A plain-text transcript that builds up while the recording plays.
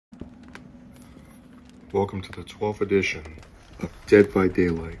Welcome to the 12th edition of Dead by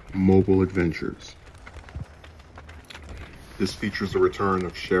Daylight Mobile Adventures. This features the return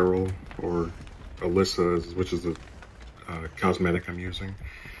of Cheryl, or Alyssa, which is the cosmetic I'm using.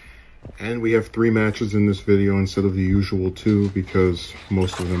 And we have 3 matches in this video instead of the usual 2 because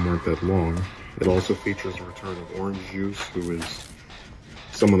most of them weren't that long. It also features the return of Orange Juice, who is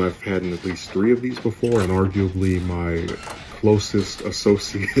someone I've had in at least 3 of these before, and arguably my closest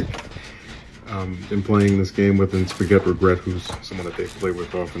associate in playing this game with, and Spaghetti Regret, who's someone that they play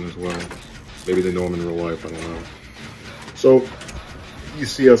with often as well. Maybe they know him in real life, I don't know. So, you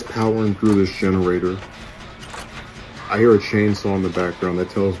see us powering through this generator. I hear a chainsaw in the background. That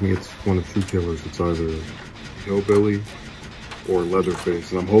tells me it's one of 2 killers. It's either Hillbilly or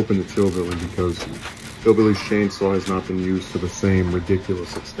Leatherface, and I'm hoping it's Hillbilly because Hillbilly's chainsaw has not been used to the same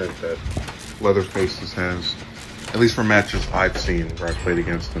ridiculous extent that Leatherface's has, at least for matches I've seen where I played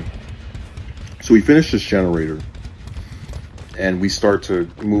against him. So we finish this generator, and we start to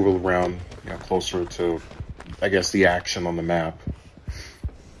move around, closer to, I guess, the action on the map.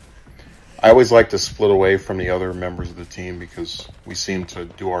 I always like to split away from the other members of the team because we seem to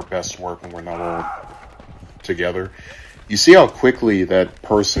do our best work when we're not all together. You see how quickly that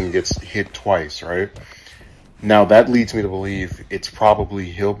person gets hit twice, right? Now that leads me to believe it's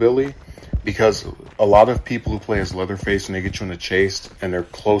probably Hillbilly, because a lot of people who play as Leatherface, and they get you in a chase and they're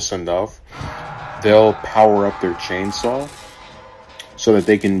close enough, they'll power up their chainsaw so that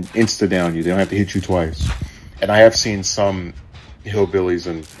they can insta-down you. They don't have to hit you twice. And I have seen some Hillbillies,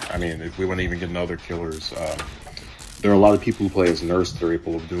 and I mean, if we want to even get into other killers, there are a lot of people who play as Nurse that are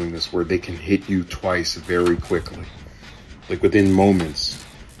able of doing this, where they can hit you twice very quickly, like within moments.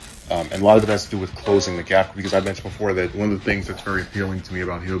 And a lot of it has to do with closing the gap, because I mentioned before that one of the things that's very appealing to me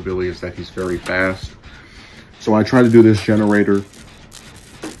about Hillbilly is that he's very fast. So I try to do this generator.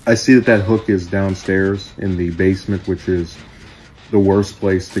 I see that hook is downstairs in the basement, which is the worst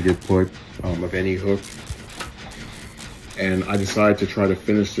place to get put of any hook. And I decide to try to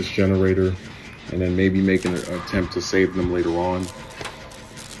finish this generator and then maybe make an attempt to save them later on.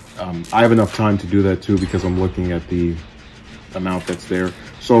 I have enough time to do that too because I'm looking at the amount that's there.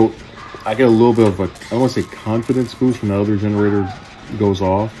 So I get a little bit of a, I don't want to say confidence boost when the other generator goes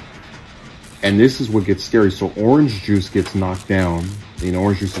off. And this is what gets scary. So Orange Juice gets knocked down.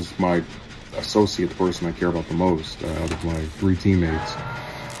 Orange Juice is my associate, the person I care about the most out of my 3 teammates.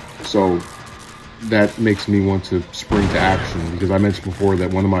 So that makes me want to spring to action, because I mentioned before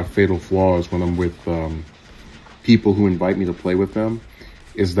that one of my fatal flaws when I'm with people who invite me to play with them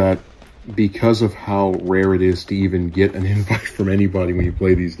is that because of how rare it is to even get an invite from anybody when you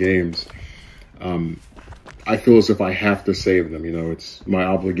play these games, I feel as if I have to save them. It's my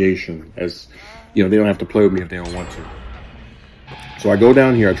obligation, as they don't have to play with me if they don't want to. So I go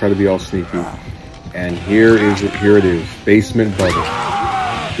down here, I try to be all sneaky, and here it is, Basement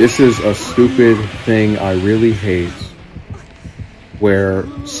Butter. This is a stupid thing I really hate, where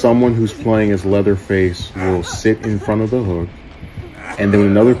someone who's playing as Leatherface will sit in front of the hook, and then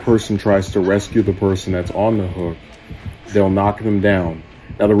when another person tries to rescue the person that's on the hook, they'll knock them down.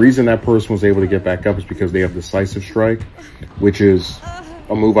 Now, the reason that person was able to get back up is because they have Decisive Strike, which is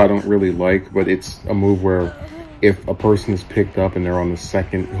a move I don't really like, but it's a move where if a person is picked up and they're on the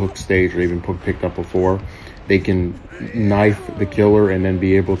second hook stage, or they've been picked up before, they can knife the killer and then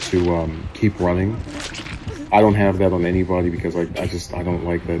be able to keep running. I don't have that on anybody because I don't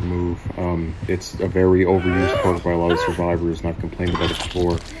like that move. It's a very overused perk by a lot of survivors, and I've complained about it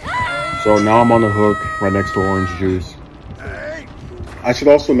before. So now I'm on the hook right next to Orange Juice. I should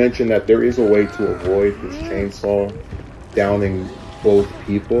also mention that there is a way to avoid this chainsaw downing both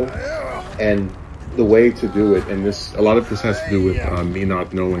people, and the way to do it, and a lot of this has to do with me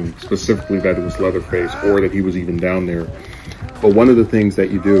not knowing specifically that it was Leatherface or that he was even down there. But one of the things that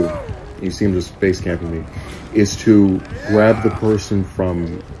you do, you see him just face camping me, is to grab the person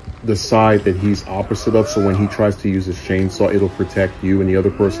from the side that he's opposite of, so when he tries to use his chainsaw, it'll protect you, and the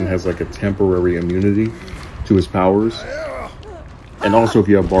other person has like a temporary immunity to his powers. And also if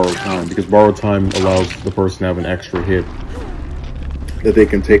you have Borrowed Time, because Borrowed Time allows the person to have an extra hit that they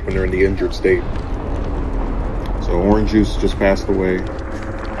can take when they're in the injured state. So Orange Juice just passed away.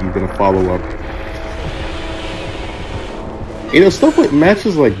 I'm gonna follow up. Stuff like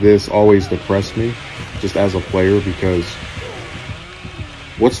matches like this always depress me, just as a player, because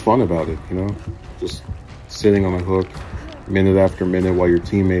what's fun about it, Just sitting on a hook minute after minute while your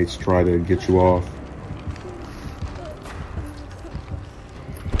teammates try to get you off.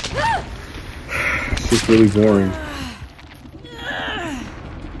 It's just really boring.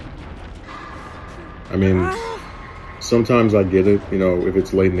 Sometimes I get it, if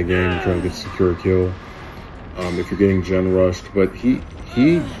it's late in the game, you're trying to secure a kill. if you're getting gen rushed. But he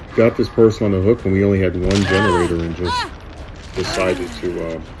got this person on the hook when we only had one generator and just decided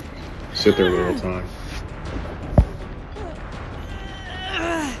to sit there the whole time.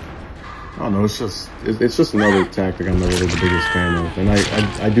 I don't know, it's just another tactic I'm not really the biggest fan of. And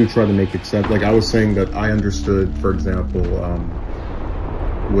I do try to make accept, like I was saying that I understood, for example,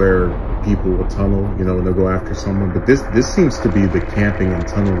 where people will tunnel, you know, and they'll go after someone. But this seems to be the camping and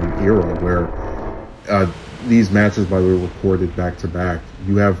tunneling era where these matches, by the way, recorded back to back.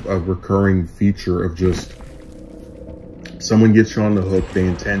 You have a recurring feature of just someone gets you on the hook. They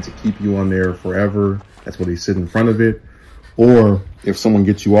intend to keep you on there forever. That's why they sit in front of it. Or if someone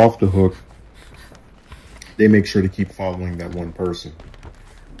gets you off the hook, they make sure to keep following that one person.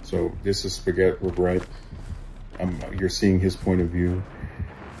 So this is Spaghetti Regret. You're seeing his point of view.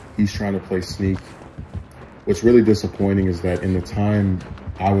 He's trying to play sneak. What's really disappointing is that in the time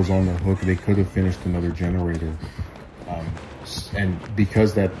I was on the hook, they could have finished another generator. And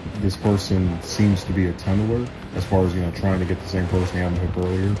because this person seems to be a tunneler, as far as, you know, trying to get the same person he had on the hook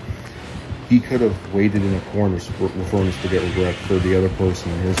earlier, he could have waited in a corner, referring to Spaghetti Regret, for the other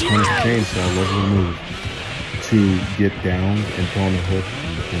person. Here's kind of a chainsaw, lovely move, to get down and throw on the hook,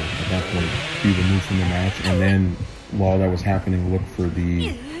 and at that point be removed from the match, and then while that was happening, look for the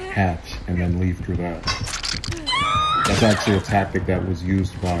hatch and then leave through that. That's actually a tactic that was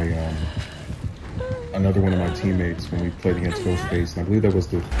used by another one of my teammates when we played against Ghostface, and I believe that was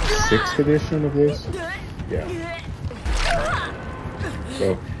the 6th edition of this. Yeah.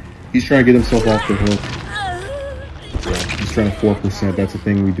 So he's trying to get himself off the hook. Yeah, he's trying to 4%. That's a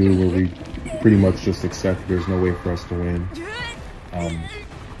thing we do where we pretty much just accept there's no way for us to win.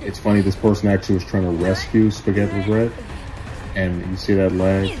 It's funny, this person actually was trying to rescue Spaghetti Regret, and you see that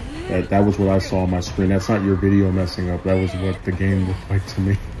lag? That was what I saw on my screen. That's not your video messing up. That was what the game looked like to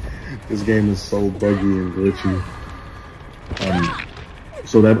me. This game is so buggy and glitchy.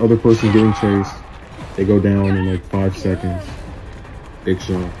 So that other person getting chased, they go down in like 5 seconds. Big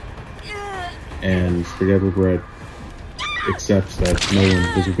shot. And Spaghetti Regret accepts that no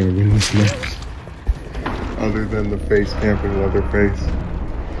one is going to win this match other than the face camping Leatherface.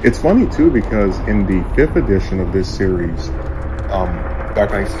 It's funny too, because in the 5th edition of this series, back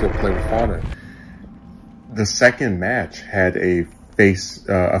when I used to still play with Fauna, the second match had a face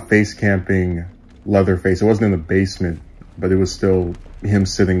camping Leatherface. It wasn't in the basement, but it was still him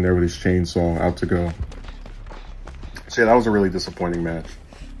sitting there with his chainsaw out to go. So yeah, that was a really disappointing match.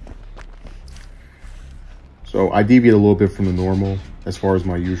 So I deviate a little bit from the normal as far as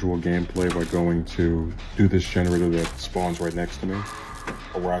my usual gameplay by going to do this generator that spawns right next to me,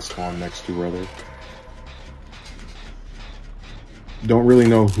 or where I spawn next to, rather. Don't really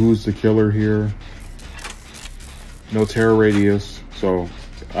know who's the killer here. No terror radius, so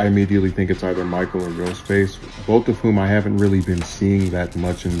I immediately think it's either Michael or Ghostface, both of whom I haven't really been seeing that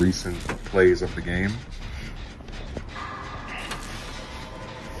much in recent plays of the game.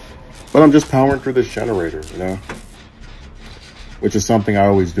 But I'm just powering through this generator, you know? Which is something I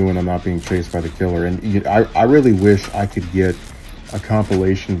always do when I'm not being chased by the killer. And I really wish I could get a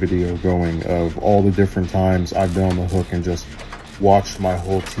compilation video going of all the different times I've been on the hook and just watched my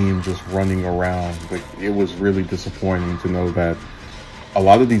whole team just running around. Like, it was really disappointing to know that a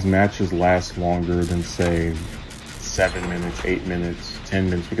lot of these matches last longer than, say, 7 minutes, 8 minutes, 10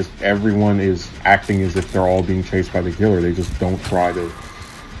 minutes, because everyone is acting as if they're all being chased by the killer. They just don't try to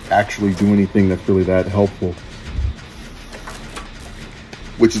actually do anything that's really that helpful.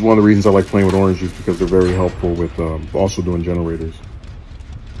 Which is one of the reasons I like playing with Orange Juice, because they're very helpful with also doing generators.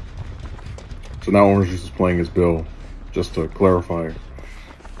 So now Orange Juice is playing as Bill, just to clarify.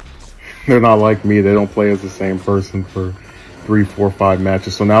 They're not like me. They don't play as the same person for 3, 4, 5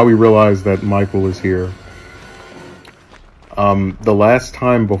 matches. So now we realize that Michael is here. The last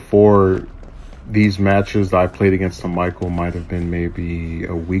time before these matches that I played against Michael might have been maybe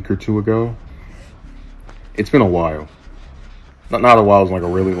a week or 2 ago. It's been a while. Not a while, it's like a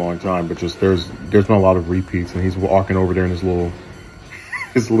really long time, but just there's been a lot of repeats, and he's walking over there in his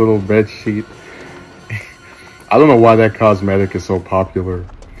little bed sheet. I don't know why that cosmetic is so popular.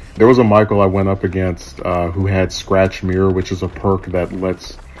 There was a Michael I went up against who had Scratch Mirror, which is a perk that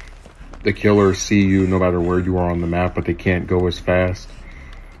lets the killer see you no matter where you are on the map, but they can't go as fast.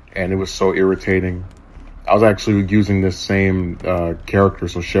 And it was so irritating. I was actually using this same character,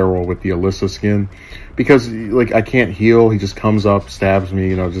 so Cheryl, with the Alyssa skin, because like I can't heal. He just comes up, stabs me,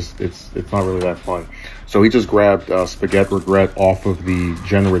 you know, just it's not really that fun. So he just grabbed Spaghetti Regret off of the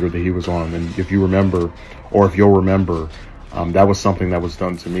generator that he was on. And if you remember, or if you'll remember, that was something that was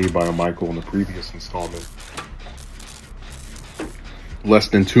done to me by a Michael in the previous installment. less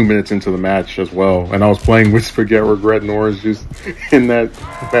than 2 minutes into the match as well. And I was playing with Spaghetti Regret and Orange Juice in that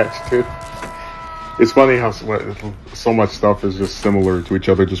match too. It's funny how so much stuff is just similar to each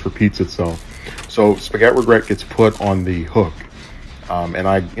other, just repeats itself. So Spaghetti Regret gets put on the hook. And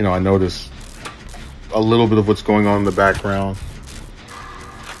I notice a little bit of what's going on in the background.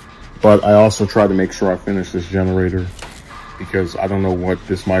 But I also try to make sure I finish this generator, because I don't know what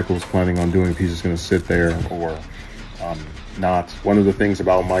this Michael is planning on doing, if he's just going to sit there or not. One of the things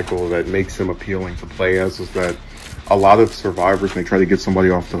about Michael that makes him appealing to play as is that a lot of survivors, when they try to get somebody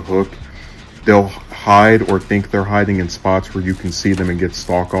off the hook, they'll hide or think they're hiding in spots where you can see them and get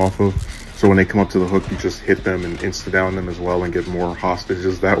stalk off of. So when they come up to the hook, you just hit them and insta-down them as well and get more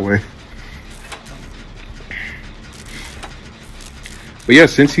hostages that way. But yeah,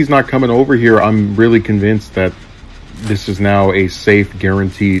 since he's not coming over here, I'm really convinced that this is now a safe,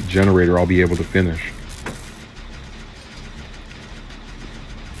 guaranteed generator I'll be able to finish.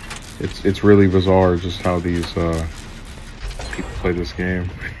 It's really bizarre just how these people play this game.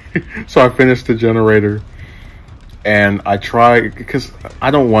 So I finished the generator, and I try, because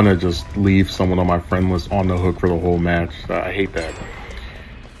I don't want to just leave someone on my friend list on the hook for the whole match. I hate that.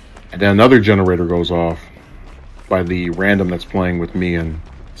 And then another generator goes off by the random that's playing with me and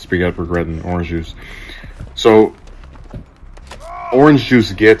Spaghetti Regret and Orange Juice. So Orange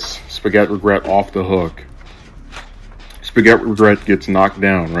Juice gets Spaghetti Regret off the hook. Spaghetti Regret gets knocked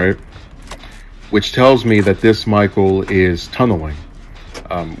down, right? Which tells me that this Michael is tunneling,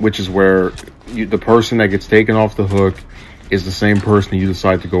 which is where the person that gets taken off the hook is the same person you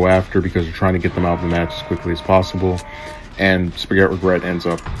decide to go after because you're trying to get them out of the match as quickly as possible. And Spaghetti Regret ends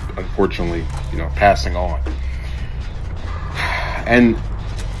up, unfortunately, passing on. And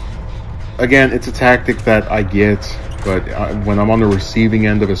again, it's a tactic that I get, but when I'm on the receiving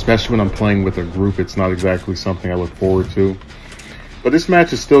end of it, especially when I'm playing with a group, it's not exactly something I look forward to. But this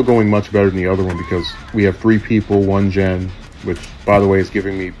match is still going much better than the other one, because we have 3 people, 1 gen, which, by the way, is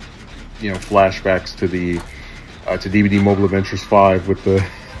giving me, flashbacks to the to DBD Mobile Adventures 5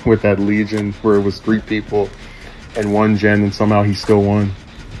 with that Legion, where it was 3 people and 1 gen, and somehow he still won.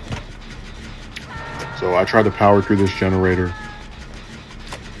 So I tried to power through this generator.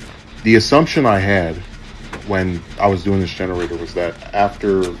 The assumption I had when I was doing this generator was that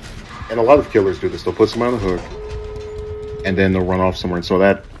after, and a lot of killers do this, they'll put somebody on the hook and then they'll run off somewhere. And so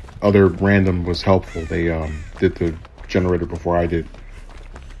that other random was helpful. They did the generator before I did.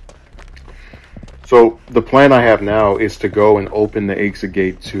 So the plan I have now is to go and open the exit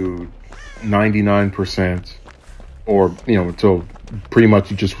gate to 99%, or, until pretty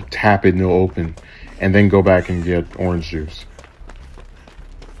much you just tap it and it'll open, and then go back and get Orange Juice.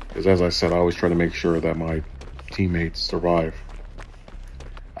 Because as I said, I always try to make sure that my teammates survive.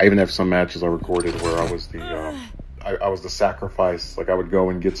 I even have some matches I recorded where I was the I was the sacrifice. Like, I would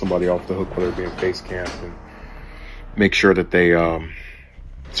go and get somebody off the hook while they're being face camped and make sure that they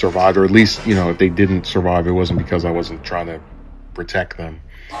survived, or at least, if they didn't survive, it wasn't because I wasn't trying to protect them.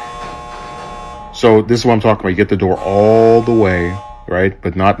 So this is what I'm talking about. You get the door all the way, right?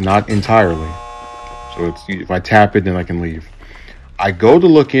 But not entirely. So it's, if I tap it, then I can leave. I go to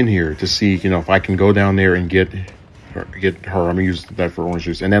look in here to see, if I can go down there and get her. I'm gonna use that for Orange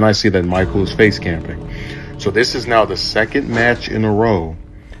Juice. And then I see that Michael is face camping. So this is now the second match in a row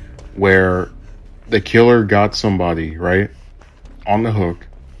where the killer got somebody, right, on the hook,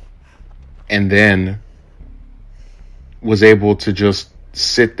 and then was able to just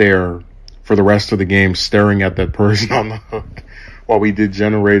sit there for the rest of the game staring at that person on the hook while we did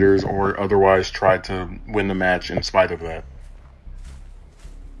generators or otherwise tried to win the match in spite of that.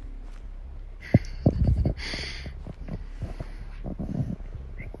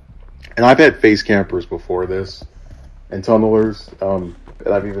 And I've had face campers before this, and tunnelers, and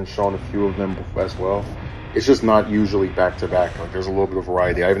I've even shown a few of them as well. It's just not usually back-to-back. Like, there's a little bit of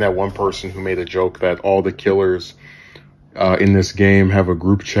variety. I even had one person who made a joke that all the killers in this game have a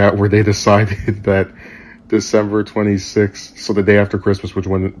group chat where they decided that December 26th, so the day after Christmas, which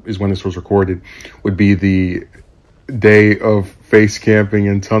is when this was recorded, would be the day of face camping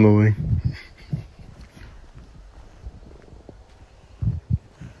and tunneling.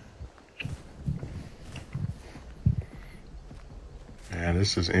 Man,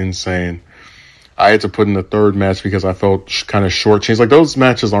 this is insane. I had to put in the third match because I felt kind of shortchanged. Like, those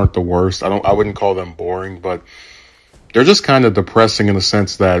matches aren't the worst. I wouldn't call them boring, but they're just kind of depressing in the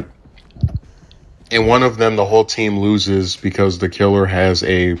sense that in one of them, the whole team loses because the killer has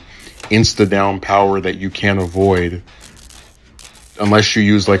a insta-down power that you can't avoid unless you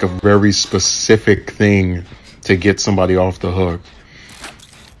use, like, a very specific thing to get somebody off the hook.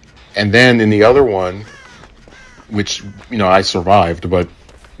 And then in the other one, which, you know, I survived, but,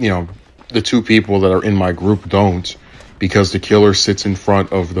 you know, the two people that are in my group don't, because the killer sits in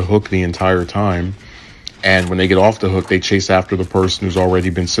front of the hook the entire time. And when they get off the hook, they chase after the person who's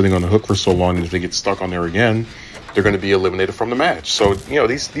already been sitting on the hook for so long. And if they get stuck on there again, they're going to be eliminated from the match. So, you know,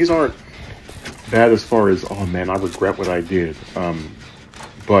 these aren't bad as far as, oh man, I regret what I did.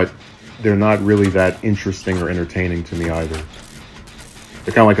 But they're not really that interesting or entertaining to me either.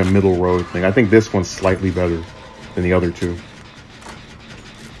 They're kind of like a middle road thing. I think this one's slightly better than the other two.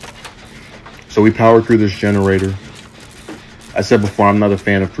 So we powered through this generator. I said before, I'm not a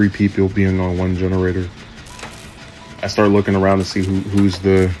fan of 3 people being on one generator. I start looking around to see who's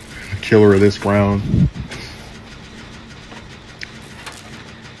the killer of this round.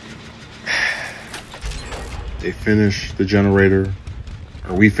 They finish the generator,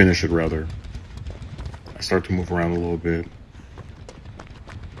 or we finish it rather. I start to move around a little bit.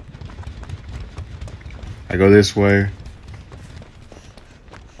 I go this way.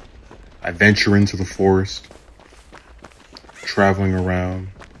 I venture into the forest, traveling around.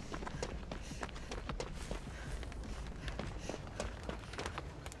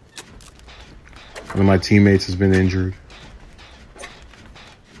 One of my teammates has been injured.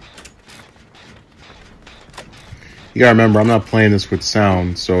 You gotta remember, I'm not playing this with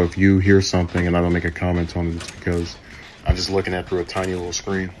sound, so if you hear something and I don't make a comment on it, it's because I'm just looking at it through a tiny little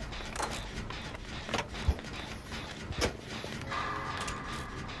screen.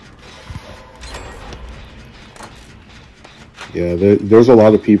 Yeah, there's a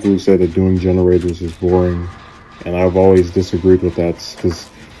lot of people who say that doing generators is boring, and I've always disagreed with that, because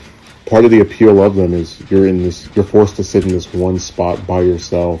part of the appeal of them is you're forced to sit in this one spot by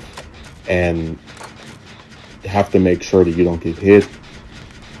yourself and have to make sure that you don't get hit,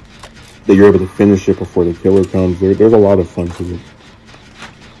 that you're able to finish it before the killer comes. There's a lot of fun to it.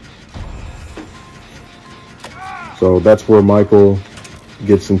 So that's where Michael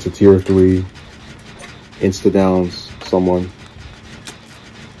gets into tier 3, insta-downs someone.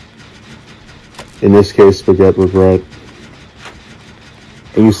 In this case, Forget Regret.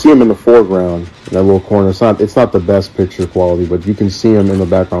 And you see him in the foreground, in that little corner. It's not the best picture quality, but you can see him in the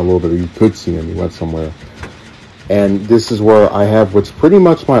background a little bit, or you could see him. He went somewhere. And this is where I have what's pretty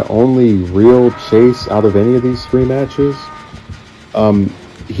much my only real chase out of any of these 3 matches.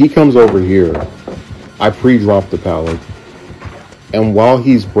 He comes over here. I pre-drop the pallet. And while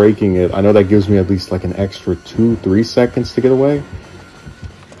he's breaking it, I know that gives me at least like an extra 2-3 seconds to get away.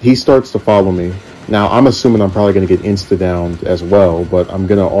 He starts to follow me. Now, I'm assuming I'm probably going to get insta-downed as well, but I'm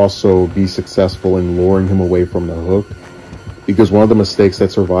going to also be successful in luring him away from the hook. Because one of the mistakes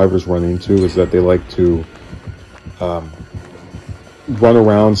that survivors run into is that they like to run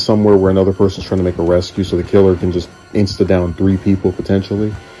around somewhere where another person's trying to make a rescue, so the killer can just insta-down 3 people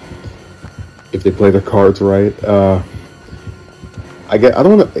potentially, if they play their cards right. I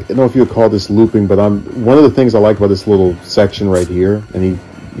don't know if you would call this looping, but one of the things I like about this little section right here, and he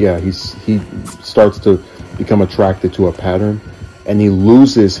starts to become attracted to a pattern, and he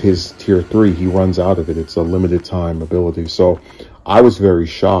loses his tier 3. He runs out of it. It's a limited time ability. So I was very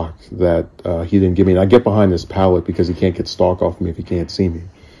shocked that he didn't give me. And I get behind this pallet because he can't get stalk off me if he can't see me.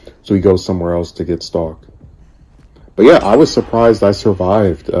 So he goes somewhere else to get stalk. But yeah, I was surprised I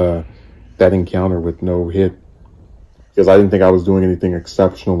survived that encounter with no hit, because I didn't think I was doing anything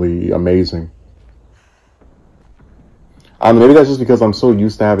exceptionally amazing. Maybe that's just because I'm so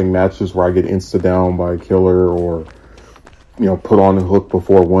used to having matches where I get insta-down by a killer, or, you know, put on a hook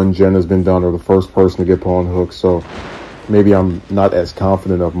before one gen has been done, or the first person to get put on a hook. So maybe I'm not as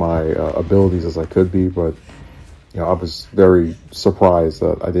confident of my abilities as I could be, but, you know, I was very surprised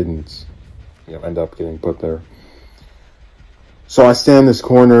that I didn't, you know, end up getting put there. So I stand in this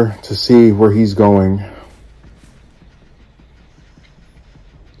corner to see where he's going.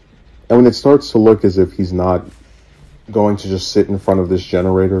 And when it starts to look as if he's not going to just sit in front of this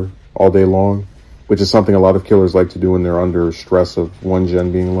generator all day long, which is something a lot of killers like to do when they're under stress of one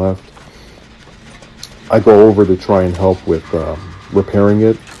gen being left, I go over to try and help with repairing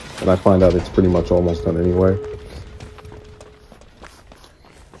it, and I find out it's pretty much almost done anyway.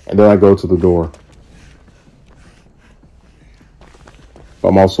 And then I go to the door.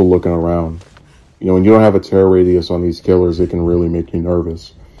 I'm also looking around. You know, when you don't have a terror radius on these killers, it can really make you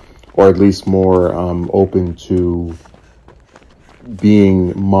nervous, or at least more open to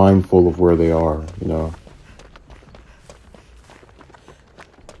being mindful of where they are, you know.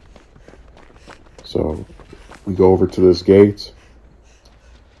 So we go over to this gate.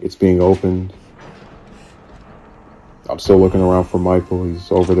 It's being opened. I'm still looking around for Michael.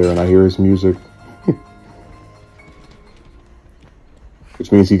 He's over there, and I hear his music.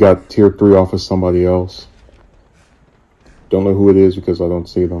 Which means he got tier 3 off of somebody else. Don't know who it is because I don't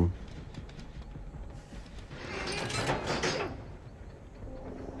see them.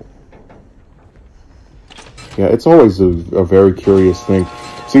 Yeah, it's always a very curious thing.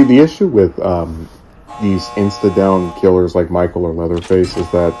 See, the issue with these insta-down killers like Michael or Leatherface is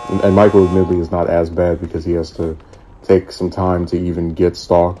that, and Michael admittedly is not as bad because he has to take some time to even get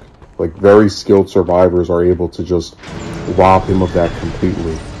stock. Like, very skilled survivors are able to just rob him of that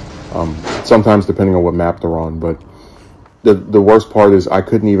completely. Sometimes depending on what map they're on, but the worst part is I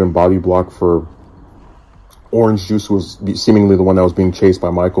couldn't even body block for Orange Juice, who was seemingly the one that was being chased by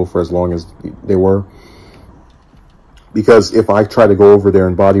Michael for as long as they were. Because if I try to go over there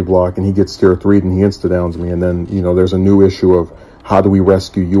and body block and he gets tier 3, then he insta-downs me. And then, you know, there's a new issue of how do we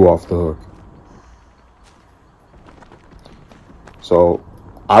rescue you off the hook? So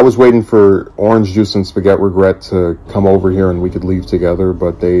I was waiting for Orange Juice and Spaghetti Regret to come over here and we could leave together.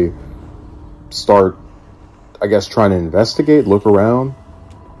 But they start, I guess, trying to investigate, look around.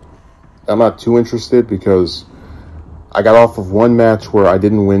 I'm not too interested because I got off of one match where I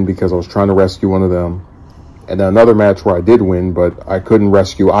didn't win because I was trying to rescue one of them. And then another match where I did win, but I couldn't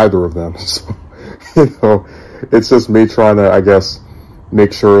rescue either of them. So, you know, it's just me trying to, I guess,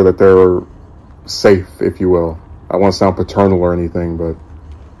 make sure that they're safe, if you will. I don't want to sound paternal or anything, but,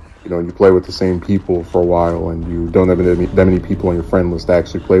 you know, you play with the same people for a while and you don't have that many people on your friend list to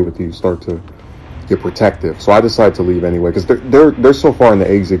actually play with you start to get protective. So I decided to leave anyway, because they're so far in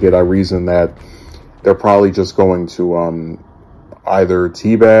the exit gate, I reason that they're probably just going to, either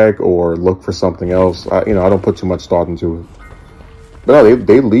teabag or look for something else. You know, I don't put too much thought into it. But no,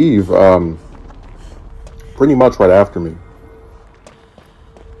 they leave pretty much right after me.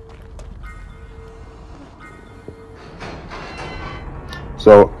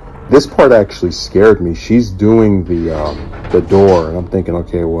 So this part actually scared me. She's doing the door, and I'm thinking,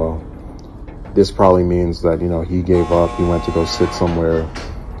 okay, well, this probably means that, you know, he gave up. He went to go sit somewhere.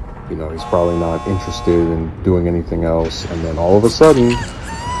 You know, he's probably not interested in doing anything else. And then all of a sudden,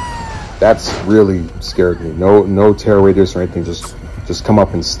 that's really scared me. No terror radius or anything. Just come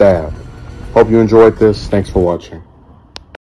up and stab. Hope you enjoyed this. Thanks for watching.